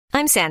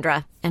I'm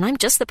Sandra, and I'm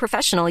just the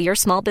professional your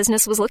small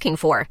business was looking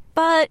for.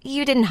 But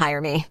you didn't hire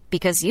me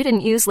because you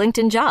didn't use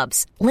LinkedIn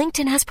Jobs.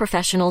 LinkedIn has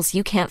professionals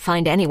you can't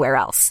find anywhere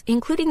else,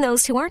 including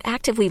those who aren't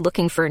actively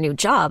looking for a new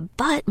job,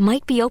 but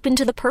might be open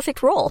to the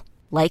perfect role,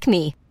 like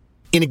me.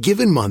 In a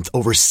given month,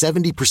 over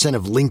 70%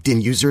 of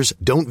LinkedIn users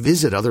don't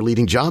visit other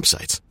leading job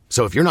sites.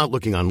 So if you're not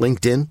looking on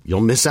LinkedIn,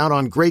 you'll miss out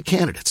on great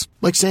candidates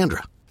like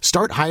Sandra.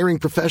 Start hiring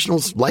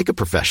professionals like a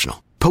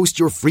professional. Post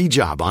your free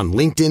job on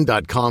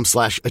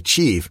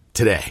linkedin.com/achieve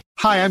today.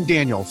 Hi, I'm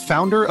Daniel,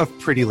 founder of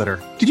Pretty Litter.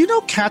 Did you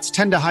know cats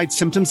tend to hide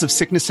symptoms of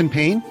sickness and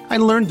pain? I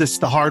learned this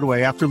the hard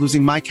way after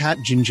losing my cat,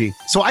 Gingy.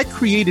 So I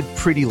created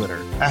Pretty Litter,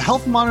 a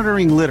health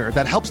monitoring litter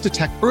that helps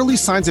detect early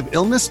signs of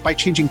illness by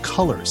changing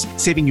colors,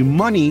 saving you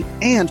money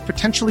and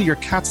potentially your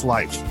cat's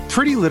life.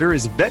 Pretty Litter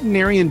is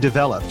veterinarian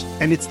developed,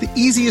 and it's the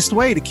easiest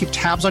way to keep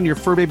tabs on your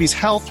fur baby's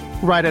health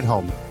right at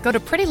home. Go to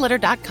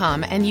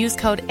prettylitter.com and use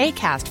code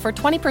ACAST for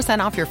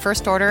 20% off your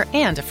first order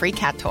and a free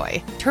cat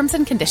toy. Terms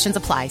and conditions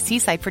apply. See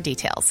site for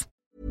details.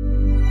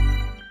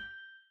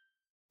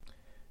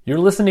 You're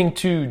listening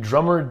to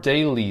Drummer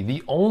Daily,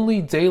 the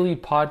only daily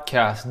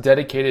podcast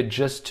dedicated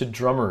just to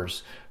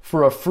drummers,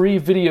 for a free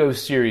video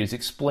series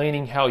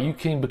explaining how you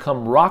can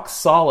become rock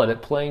solid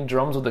at playing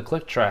drums with a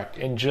click track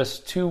in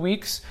just 2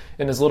 weeks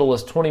in as little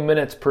as 20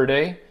 minutes per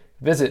day.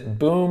 Visit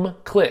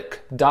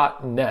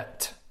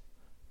boomclick.net.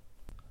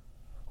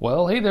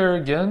 Well, hey there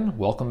again.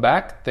 Welcome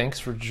back. Thanks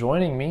for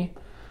joining me.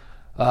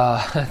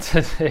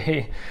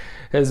 Today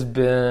has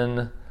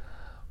been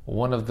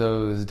one of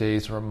those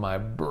days where my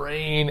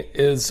brain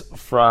is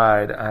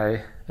fried.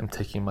 I am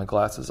taking my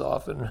glasses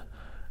off and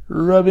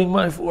rubbing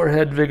my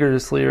forehead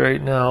vigorously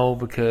right now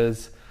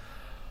because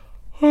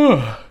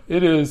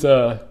it is,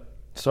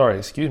 sorry,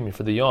 excuse me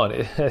for the yawn.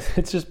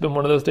 It's just been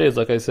one of those days,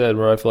 like I said,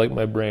 where I feel like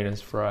my brain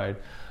is fried.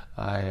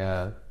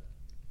 I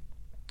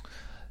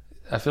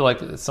feel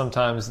like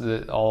sometimes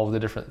all of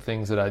the different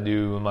things that I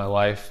do in my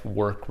life,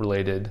 work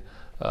related,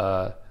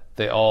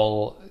 they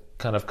all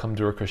kind of come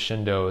to a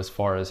crescendo as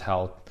far as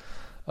how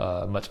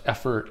much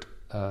effort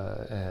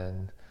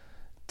and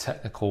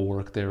technical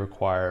work they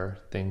require.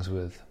 Things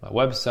with my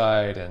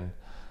website and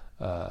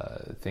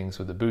things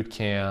with the boot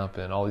camp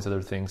and all these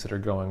other things that are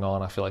going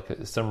on. I feel like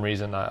for some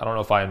reason, I don't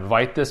know if I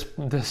invite this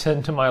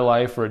into my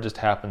life or it just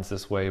happens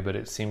this way, but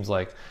it seems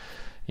like,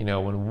 you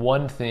know, when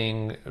one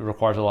thing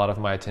requires a lot of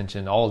my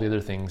attention, all the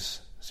other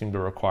things seem to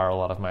require a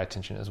lot of my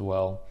attention as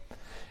well.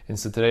 And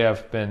so today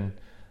I've been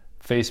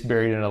face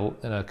buried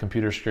in a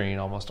computer screen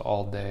almost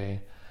all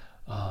day.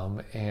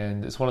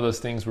 And it's one of those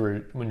things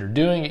where when you're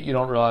doing it, you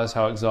don't realize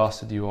how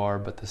exhausted you are.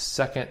 But the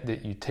second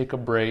that you take a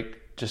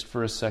break, just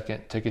for a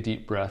second, take a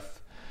deep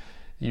breath,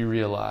 you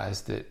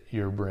realize that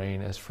your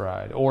brain is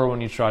fried. Or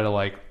when you try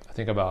to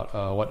think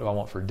about what do I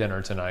want for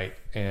dinner tonight,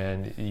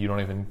 and you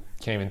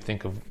can't even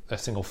think of a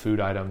single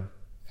food item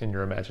in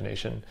your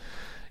imagination,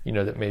 you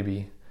know that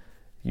maybe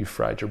you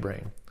fried your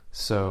brain.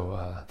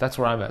 So that's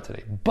where I'm at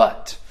today.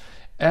 But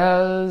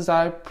as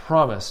I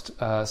promised,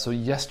 so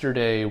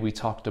yesterday we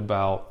talked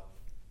about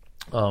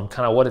kind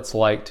of what it's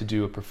like to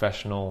do a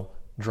professional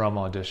drum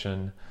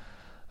audition,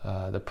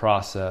 the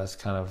process,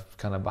 kind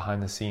of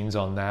behind the scenes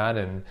on that,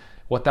 and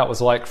what that was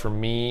like for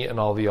me and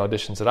all the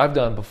auditions that I've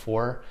done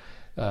before,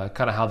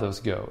 kind of how those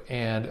go.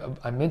 And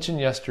I mentioned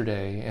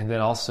yesterday, and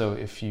then also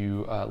if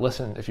you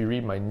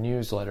read my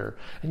newsletter,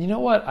 and you know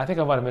what, I think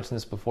I might have mentioned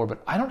this before,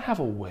 but I don't have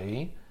a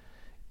way,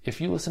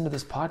 if you listen to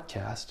this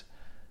podcast,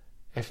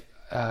 if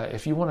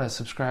you want to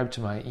subscribe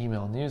to my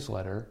email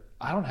newsletter,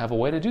 I don't have a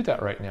way to do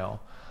that right now.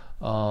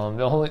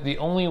 The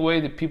only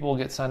way that people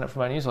get signed up for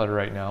my newsletter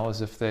right now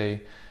is if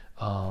they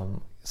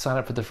sign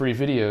up for the free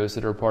videos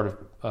that are part of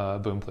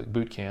BoomClick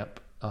Bootcamp,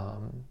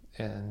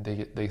 and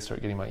they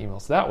start getting my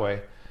emails that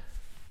way.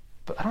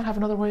 But I don't have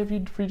another way for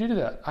you to do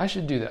that. I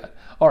should do that.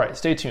 All right,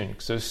 stay tuned.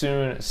 So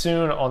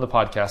soon on the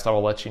podcast, I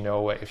will let you know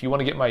a way. If you want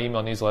to get my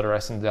email newsletter, I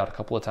send it out a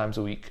couple of times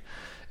a week,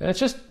 and it's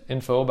just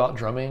info about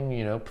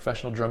drumming,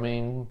 professional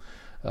drumming,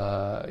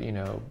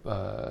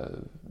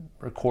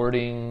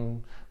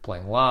 recording,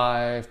 playing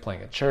live,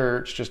 playing at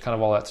church, just kind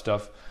of all that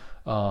stuff.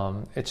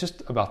 It's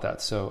just about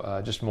that.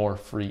 So just more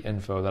free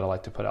info that I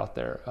like to put out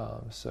there.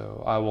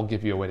 So I will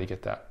give you a way to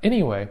get that.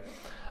 Anyway,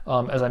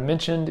 as I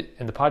mentioned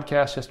in the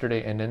podcast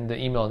yesterday and in the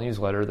email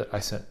newsletter that I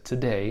sent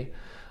today,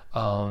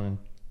 I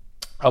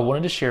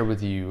wanted to share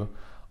with you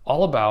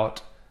all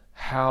about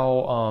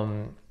how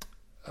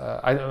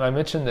I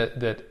mentioned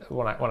that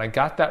when I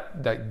got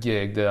that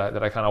gig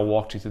that I kind of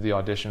walked you through the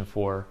audition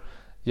for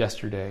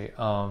yesterday,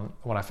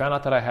 when I found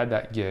out that I had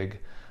that gig,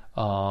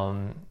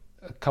 a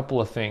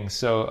couple of things.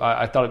 So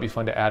I thought it'd be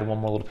fun to add one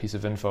more little piece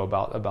of info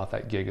about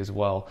that gig as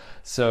well.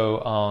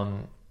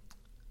 So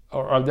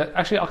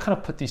actually, I'll kind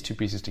of put these two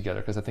pieces together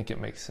because I think it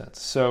makes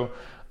sense. So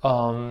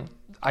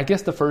I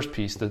guess the first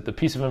piece, the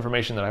piece of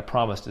information that I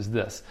promised is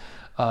this.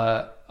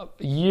 A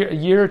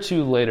year or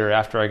two later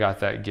after I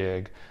got that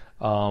gig,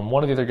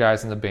 one of the other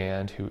guys in the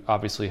band who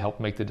obviously helped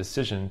make the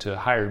decision to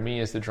hire me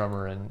as the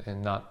drummer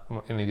and not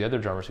any of the other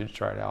drummers who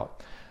tried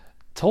out,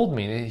 told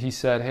me, he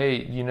said,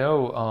 hey,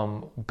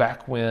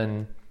 back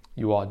when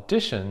you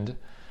auditioned,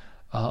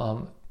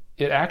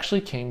 it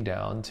actually came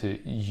down to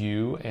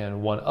you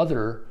and one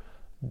other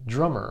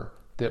drummer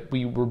that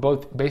we were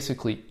both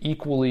basically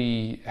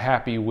equally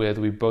happy with.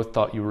 We both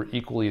thought you were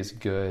equally as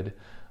good.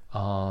 We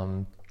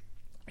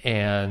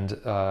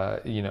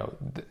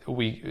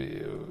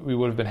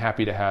would have been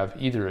happy to have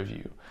either of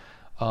you.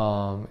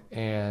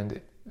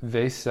 And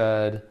they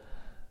said,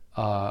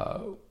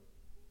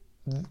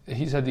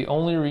 he said the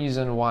only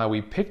reason why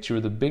we picked you,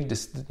 or the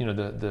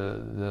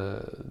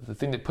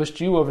thing that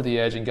pushed you over the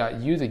edge and got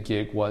you the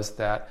gig, was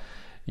that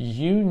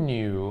you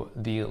knew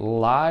the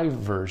live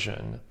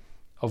version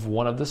of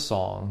one of the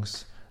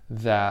songs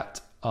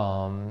that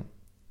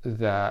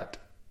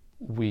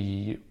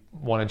we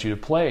wanted you to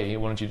play,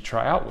 wanted you to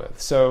try out with.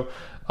 So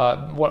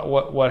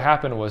what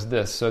happened was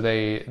this. So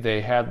they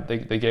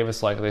gave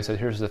us, like, they said,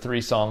 here's the 3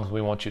 songs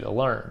we want you to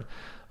learn.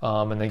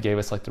 And they gave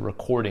us like the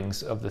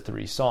recordings of the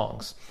 3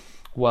 songs.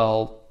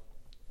 Well,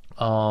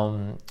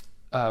 one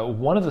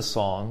of the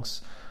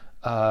songs,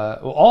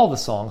 all the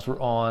songs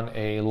were on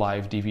a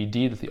live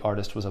DVD that the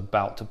artist was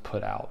about to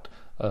put out.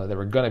 They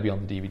were going to be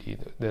on the DVD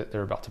that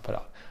they're about to put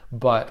out.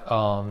 But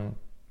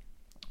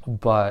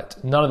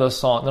none of those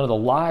songs, none of the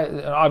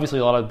live, obviously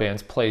a lot of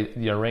bands play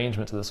the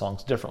arrangements of the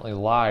songs differently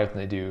live than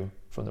they do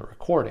from the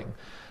recording.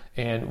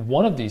 And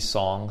one of these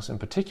songs in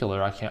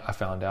particular, I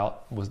found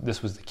out was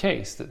the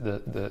case,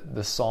 that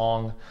the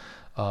song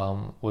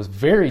was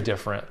very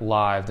different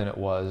live than it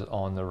was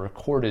on the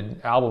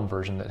recorded album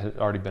version that had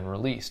already been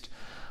released.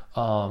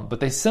 But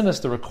they sent us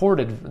the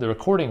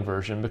recording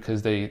version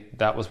because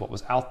that was what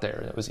was out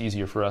there. It was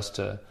easier for us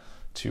to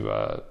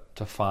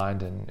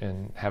find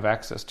and have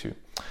access to.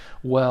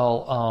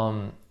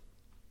 Well,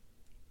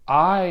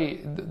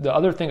 the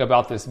other thing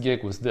about this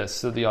gig was this.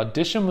 So the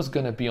audition was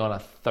going to be on a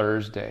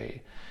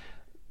Thursday.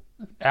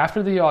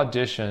 After the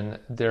audition,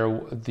 there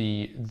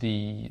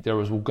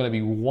was going to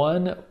be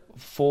one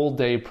full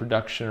day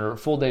production or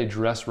full day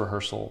dress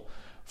rehearsal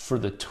for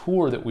the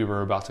tour that we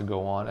were about to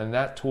go on, and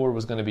that tour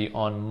was going to be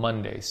on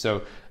Monday.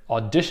 So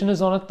audition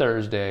is on a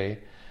Thursday,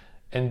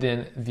 and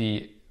then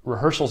the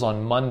rehearsals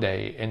on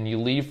Monday, and you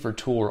leave for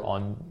tour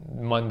on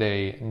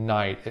Monday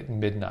night at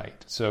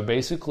midnight. So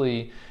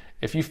basically,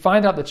 if you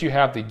find out that you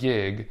have the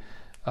gig,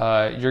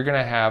 you're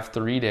going to have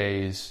 3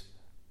 days,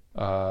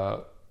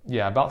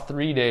 about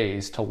 3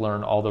 days to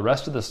learn all the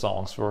rest of the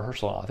songs for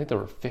rehearsal. I think there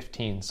were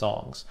 15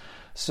 songs.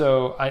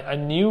 So I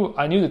knew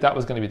that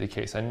was going to be the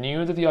case. I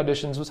knew that the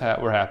auditions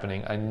were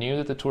happening. I knew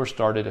that the tour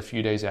started a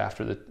few days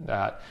after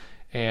that,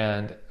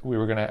 and we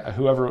were going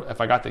to,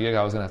 if I got the gig,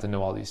 I was going to have to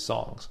know all these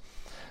songs.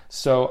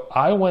 So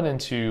I went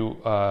into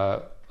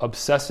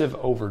obsessive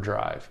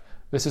overdrive.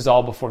 This is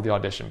all before the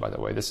audition, by the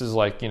way. This is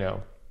like,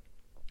 when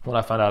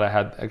I found out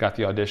I got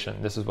the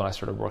audition, this is when I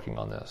started working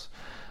on this.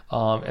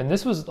 And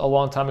this was a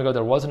long time ago.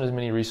 There wasn't as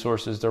many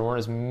resources. There weren't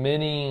as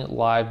many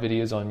live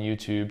videos on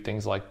YouTube,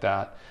 things like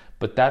that.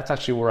 But that's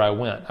actually where I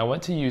went. I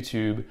went to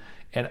YouTube,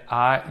 and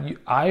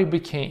I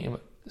became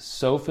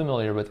so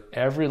familiar with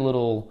every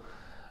little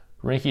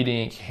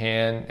rinky-dink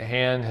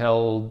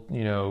handheld,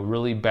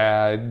 really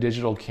bad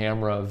digital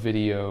camera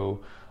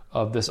video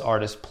of this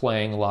artist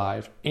playing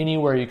live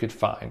anywhere you could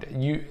find.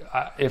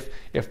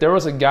 If there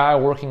was a guy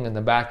working in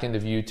the back end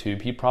of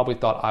YouTube, he probably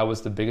thought I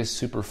was the biggest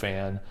super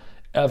fan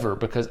ever,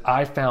 because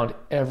I found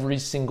every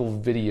single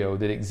video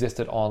that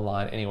existed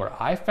online anywhere.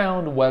 I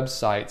found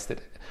websites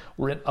that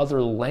were in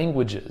other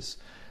languages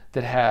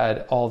that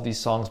had all of these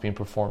songs being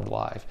performed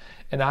live.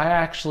 And I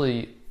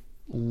actually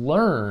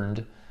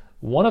learned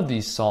one of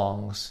these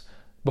songs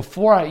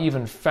before I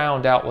even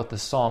found out what the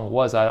song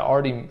was. I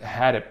already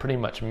had it pretty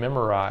much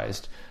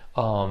memorized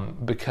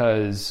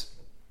because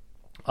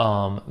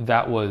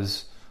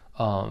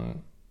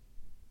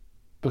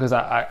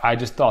I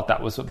just thought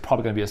that was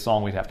probably going to be a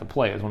song we'd have to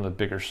play. It was one of the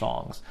bigger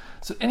songs.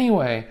 So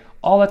anyway,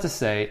 all that to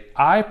say,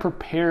 I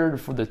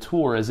prepared for the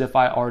tour as if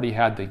I already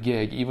had the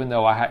gig, even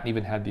though I hadn't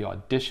even had the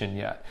audition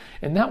yet.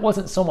 And that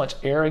wasn't so much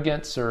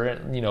arrogance or,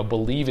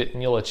 believe it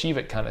and you'll achieve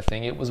it kind of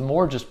thing. It was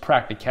more just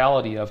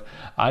practicality of,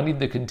 I need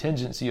the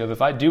contingency of,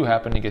 if I do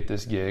happen to get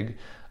this gig,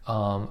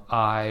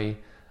 I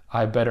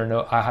better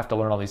know, I have to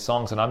learn all these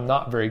songs, and I'm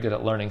not very good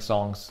at learning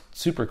songs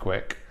super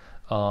quick.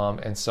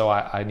 And so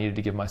I needed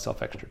to give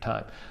myself extra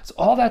time. So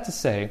all that to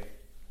say,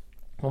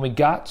 when we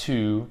got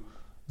to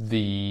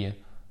the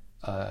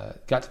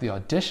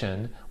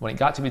audition, when it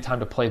got to be time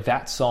to play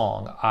that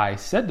song, I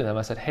said to them,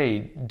 I said, hey,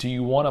 do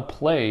you want to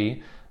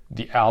play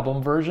the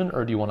album version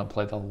or do you want to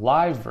play the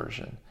live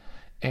version?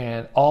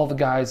 And all the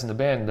guys in the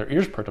band, their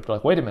ears perked up. They're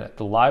like, wait a minute,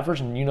 the live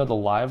version? You know the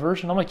live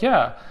version? I'm like,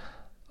 yeah.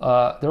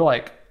 They're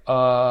like,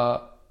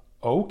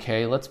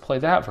 okay, let's play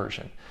that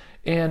version.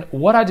 And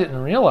what I didn't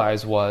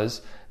realize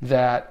was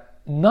that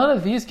none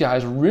of these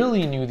guys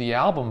really knew the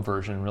album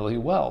version really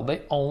well.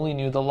 They only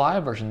knew the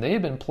live version. They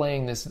had been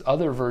playing this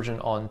other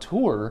version on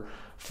tour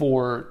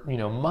for,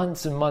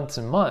 months and months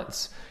and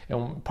months,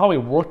 and probably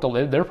worked.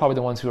 They're probably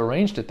the ones who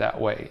arranged it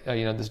that way,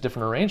 this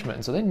different arrangement.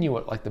 And so they knew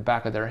it like the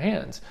back of their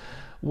hands.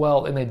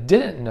 Well, and they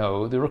didn't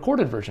know the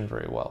recorded version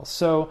very well.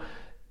 So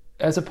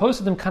as opposed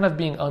to them kind of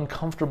being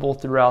uncomfortable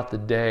throughout the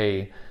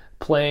day,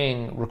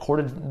 playing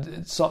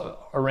recorded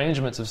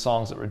arrangements of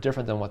songs that were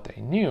different than what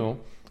they knew,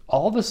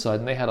 all of a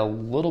sudden they had a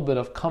little bit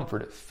of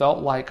comfort. It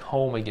felt like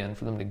home again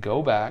for them to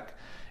go back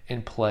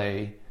and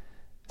play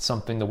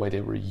something the way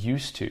they were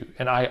used to.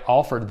 And I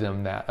offered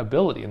them that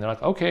ability, and they're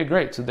like, okay,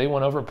 great. So they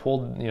went over,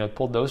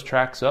 pulled those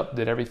tracks up,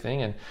 did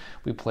everything, and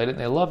we played it and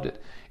they loved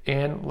it.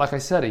 And like I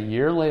said, a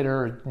year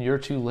or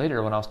two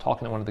later, when I was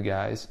talking to one of the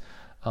guys,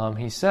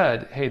 he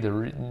said, hey,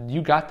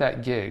 you got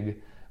that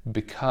gig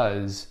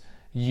because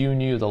you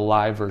knew the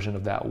live version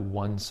of that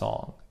one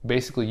song.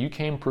 Basically, you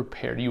came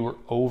prepared. You were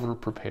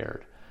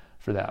over-prepared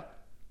for that.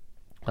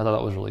 I thought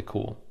that was really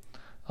cool.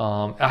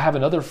 I have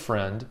another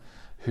friend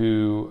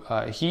who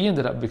he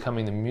ended up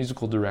becoming the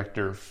musical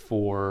director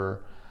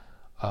for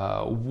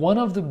one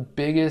of the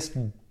biggest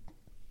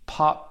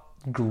pop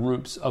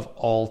groups of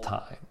all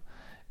time.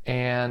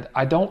 And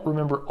I don't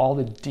remember all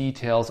the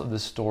details of the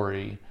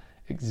story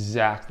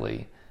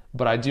exactly,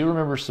 but I do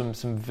remember some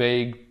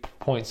vague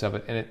points of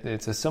it, and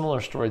it's a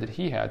similar story that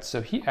he had.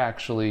 So he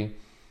actually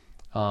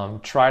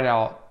tried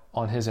out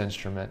on his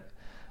instrument.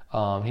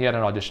 He had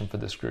an audition for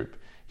this group.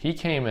 He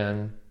came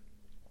in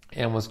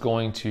and was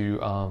going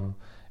to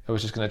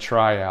just going to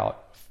try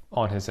out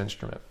on his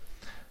instrument.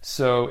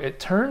 So it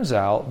turns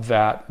out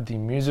that the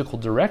musical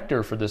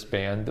director for this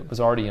band that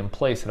was already in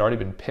place, had already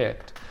been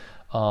picked,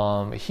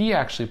 he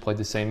actually played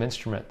the same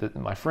instrument that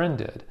my friend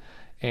did.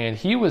 And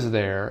he was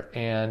there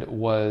and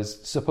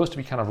was supposed to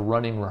be kind of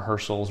running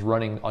rehearsals,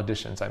 running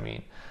auditions,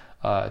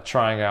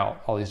 trying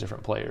out all these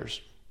different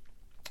players.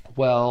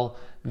 Well,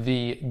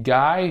 the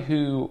guy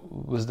who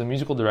was the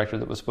musical director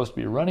that was supposed to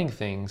be running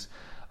things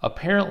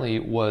apparently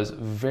was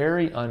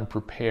very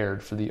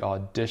unprepared for the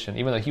audition.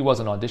 Even though he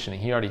wasn't auditioning,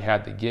 he already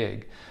had the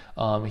gig.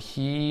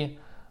 He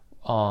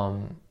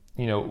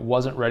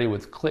wasn't ready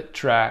with click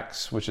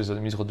tracks, which is a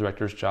musical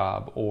director's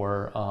job,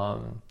 or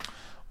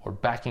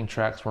backing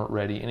tracks weren't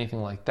ready,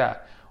 anything like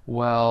that.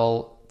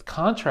 Well,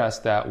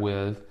 contrast that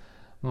with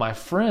my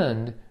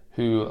friend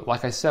who,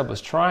 like I said, was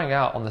trying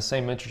out on the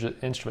same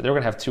instrument. They were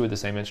going to have two of the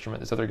same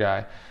instrument, this other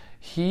guy.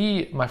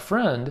 My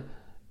friend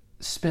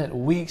spent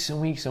weeks and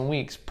weeks and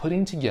weeks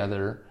putting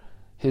together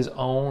his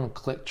own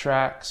click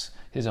tracks,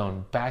 his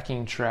own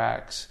backing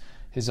tracks,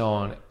 his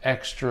own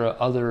extra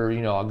other,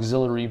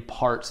 auxiliary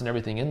parts and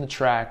everything in the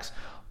tracks,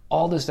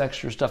 all this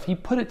extra stuff. He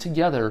put it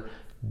together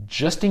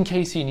just in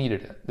case he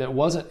needed it. That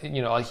wasn't,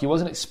 he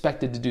wasn't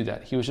expected to do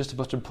that. He was just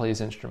supposed to play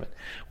his instrument.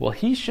 Well,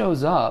 he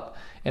shows up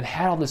and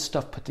had all this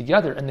stuff put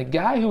together, and the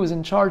guy who was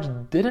in charge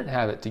didn't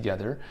have it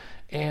together,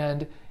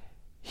 and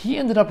he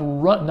ended up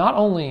not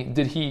only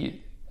did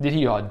he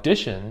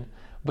audition,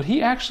 but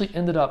he actually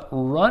ended up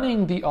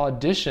running the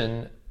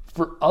audition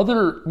for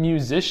other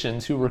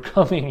musicians who were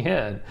coming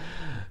in.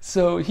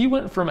 So he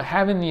went from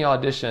having the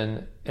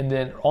audition and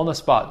then on the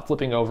spot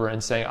flipping over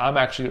and saying,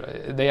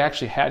 they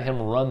actually had him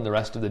run the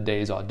rest of the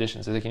day's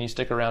auditions. They said, can you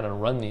stick around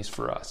and run these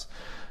for us?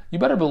 You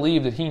better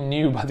believe that he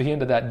knew by the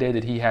end of that day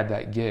that he had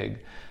that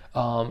gig.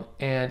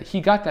 And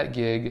he got that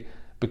gig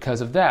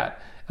because of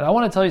that. And I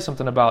want to tell you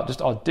something about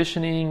just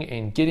auditioning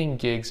and getting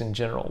gigs in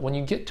general. When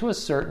you get to a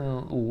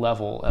certain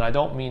level, and I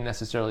don't mean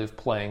necessarily of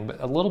playing, but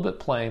a little bit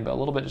playing, but a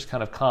little bit just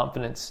kind of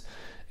confidence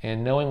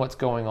and knowing what's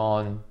going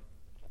on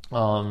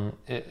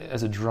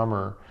as a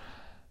drummer,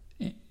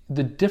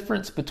 the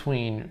difference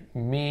between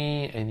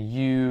me and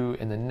you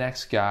and the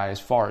next guy as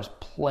far as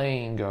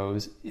playing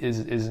goes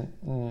is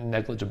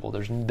negligible.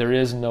 There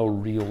is no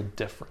real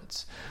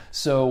difference.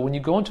 So when you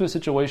go into a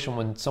situation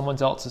when someone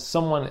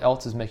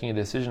else is making a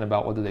decision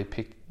about whether they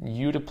pick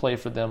you to play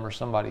for them or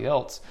somebody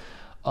else,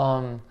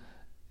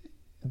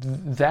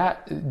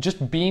 that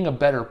just being a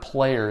better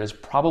player is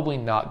probably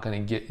not going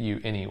to get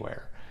you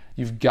anywhere.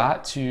 You've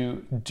got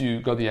to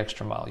go the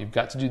extra mile. You've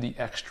got to do the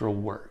extra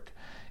work.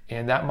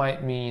 And that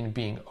might mean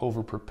being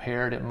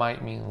over-prepared. It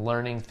might mean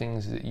learning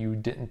things that you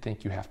didn't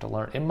think you have to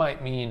learn. It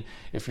might mean,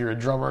 if you're a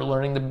drummer,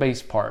 learning the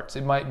bass parts.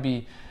 It might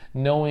be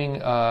knowing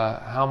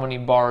how many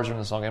bars are in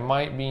the song. It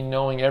might be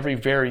knowing every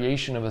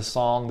variation of a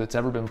song that's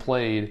ever been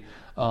played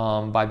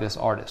by this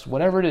artist.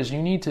 Whatever it is,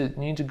 you need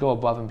to go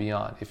above and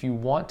beyond. If you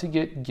want to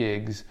get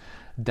gigs,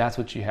 that's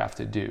what you have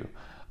to do.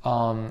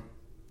 And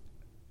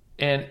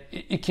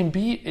you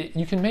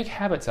can make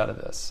habits out of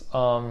this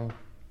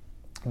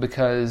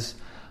because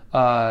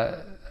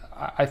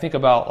I think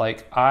about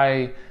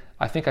I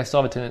think I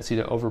still have a tendency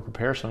to over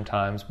prepare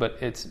sometimes, but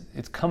it's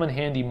come in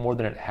handy more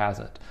than it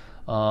hasn't.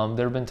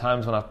 There have been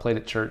times when I've played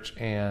at church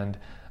and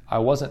I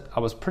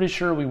was pretty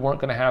sure we weren't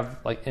going to have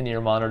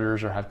in-ear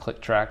monitors or have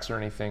click tracks or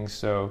anything,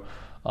 so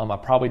I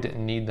probably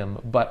didn't need them,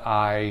 but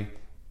I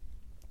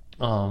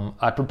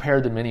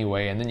prepared them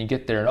anyway, and then you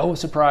get there and oh,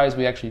 surprise,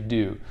 we actually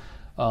do.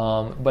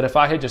 But if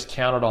I had just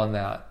counted on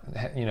that,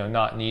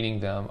 not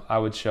needing them, I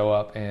would show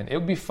up and it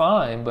would be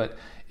fine, but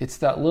it's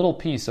that little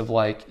piece of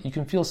you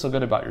can feel so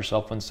good about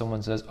yourself when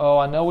someone says, oh,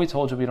 I know we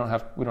told you we don't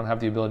have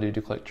the ability to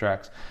do click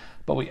tracks,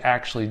 but we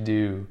actually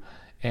do.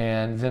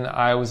 And then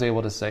I was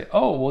able to say,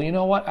 oh, well, you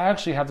know what? I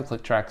actually have the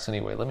click tracks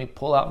anyway. Let me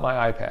pull out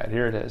my iPad.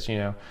 Here it is,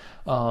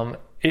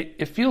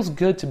 It feels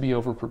good to be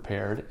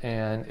over-prepared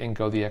and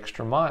go the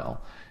extra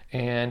mile.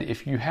 And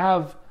if you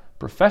have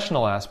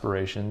professional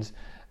aspirations,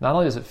 not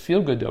only does it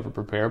feel good to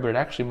over-prepare, but it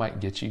actually might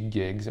get you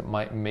gigs. It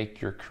might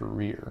make your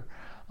career.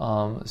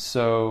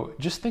 So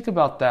just think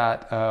about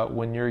that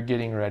when you're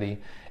getting ready.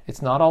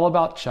 It's not all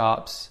about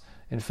chops.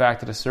 In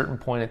fact, at a certain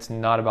point, it's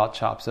not about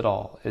chops at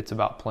all. It's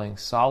about playing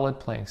solid,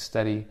 playing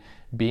steady,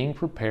 being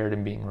prepared,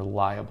 and being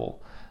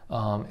reliable.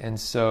 And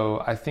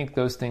so I think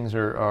those things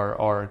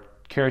are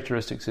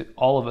characteristics that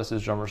all of us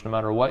as drummers, no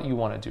matter what you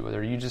want to do,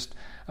 whether you just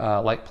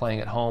like playing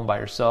at home by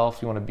yourself,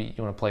 you want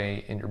to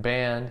play in your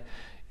band,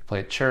 you play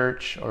at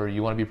church, or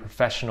you want to be a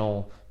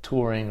professional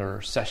touring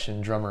or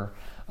session drummer.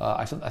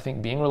 I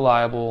think being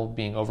reliable,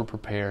 being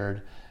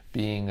over-prepared,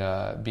 being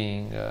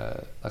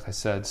like I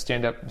said,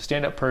 stand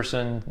up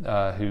person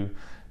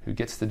who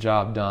gets the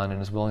job done and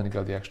is willing to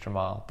go the extra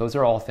mile. Those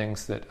are all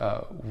things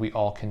that we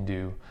all can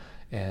do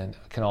and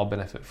can all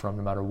benefit from,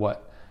 no matter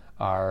what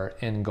our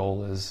end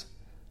goal is.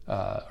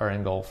 Our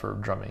end goal for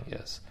drumming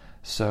is.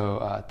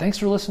 So thanks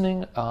for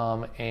listening,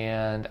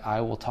 and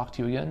I will talk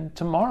to you again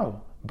tomorrow.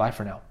 Bye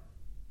for now.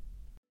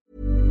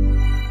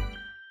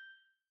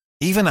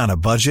 Even on a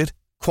budget,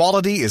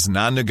 quality is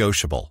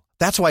non-negotiable.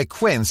 That's why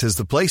Quince is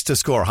the place to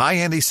score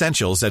high-end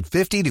essentials at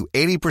 50 to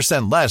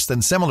 80% less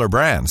than similar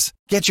brands.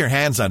 Get your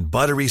hands on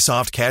buttery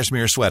soft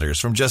cashmere sweaters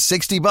from just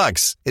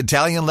 $60,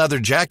 Italian leather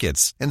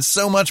jackets, and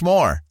so much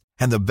more.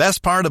 And the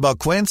best part about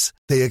Quince,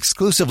 they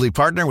exclusively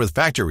partner with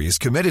factories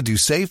committed to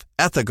safe,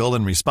 ethical,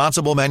 and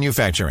responsible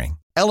manufacturing.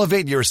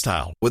 Elevate your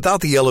style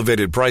without the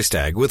elevated price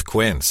tag with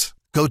Quince.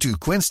 Go to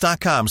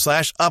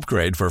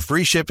quince.com/upgrade for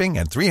free shipping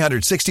and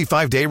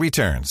 365-day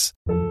returns.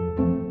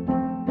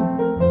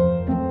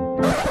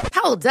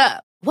 Hold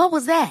up. What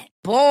was that?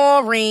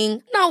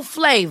 Boring. No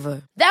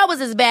flavor. That was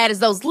as bad as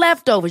those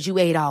leftovers you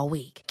ate all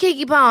week.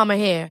 Keke Palmer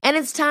here, and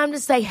it's time to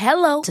say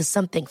hello to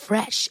something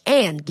fresh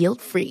and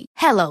guilt-free.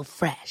 Hello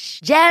Fresh.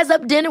 Jazz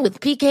up dinner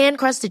with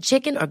pecan-crusted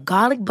chicken or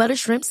garlic butter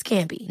shrimp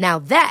scampi. Now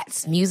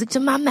that's music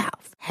to my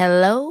mouth.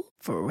 Hello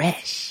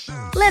Fresh.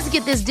 Let's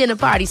get this dinner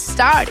party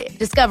started.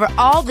 Discover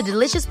all the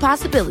delicious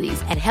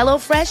possibilities at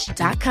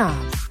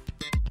HelloFresh.com.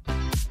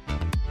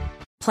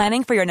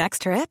 Planning for your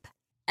next trip?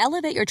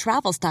 Elevate your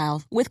travel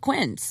style with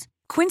Quince.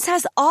 Quince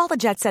has all the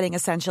jet-setting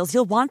essentials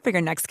you'll want for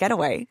your next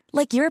getaway,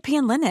 like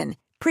European linen,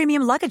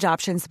 premium luggage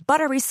options,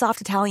 buttery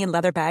soft Italian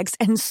leather bags,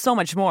 and so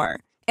much more.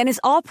 And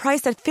is all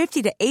priced at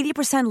 50 to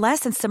 80% less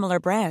than similar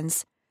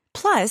brands.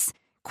 Plus,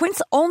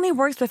 Quince only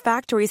works with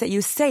factories that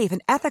use safe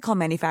and ethical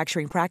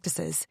manufacturing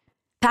practices.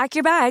 Pack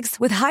your bags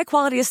with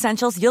high-quality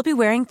essentials you'll be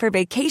wearing for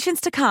vacations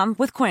to come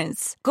with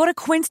Quince. Go to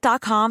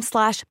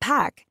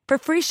quince.com/pack for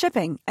free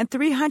shipping and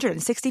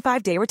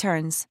 365-day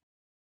returns.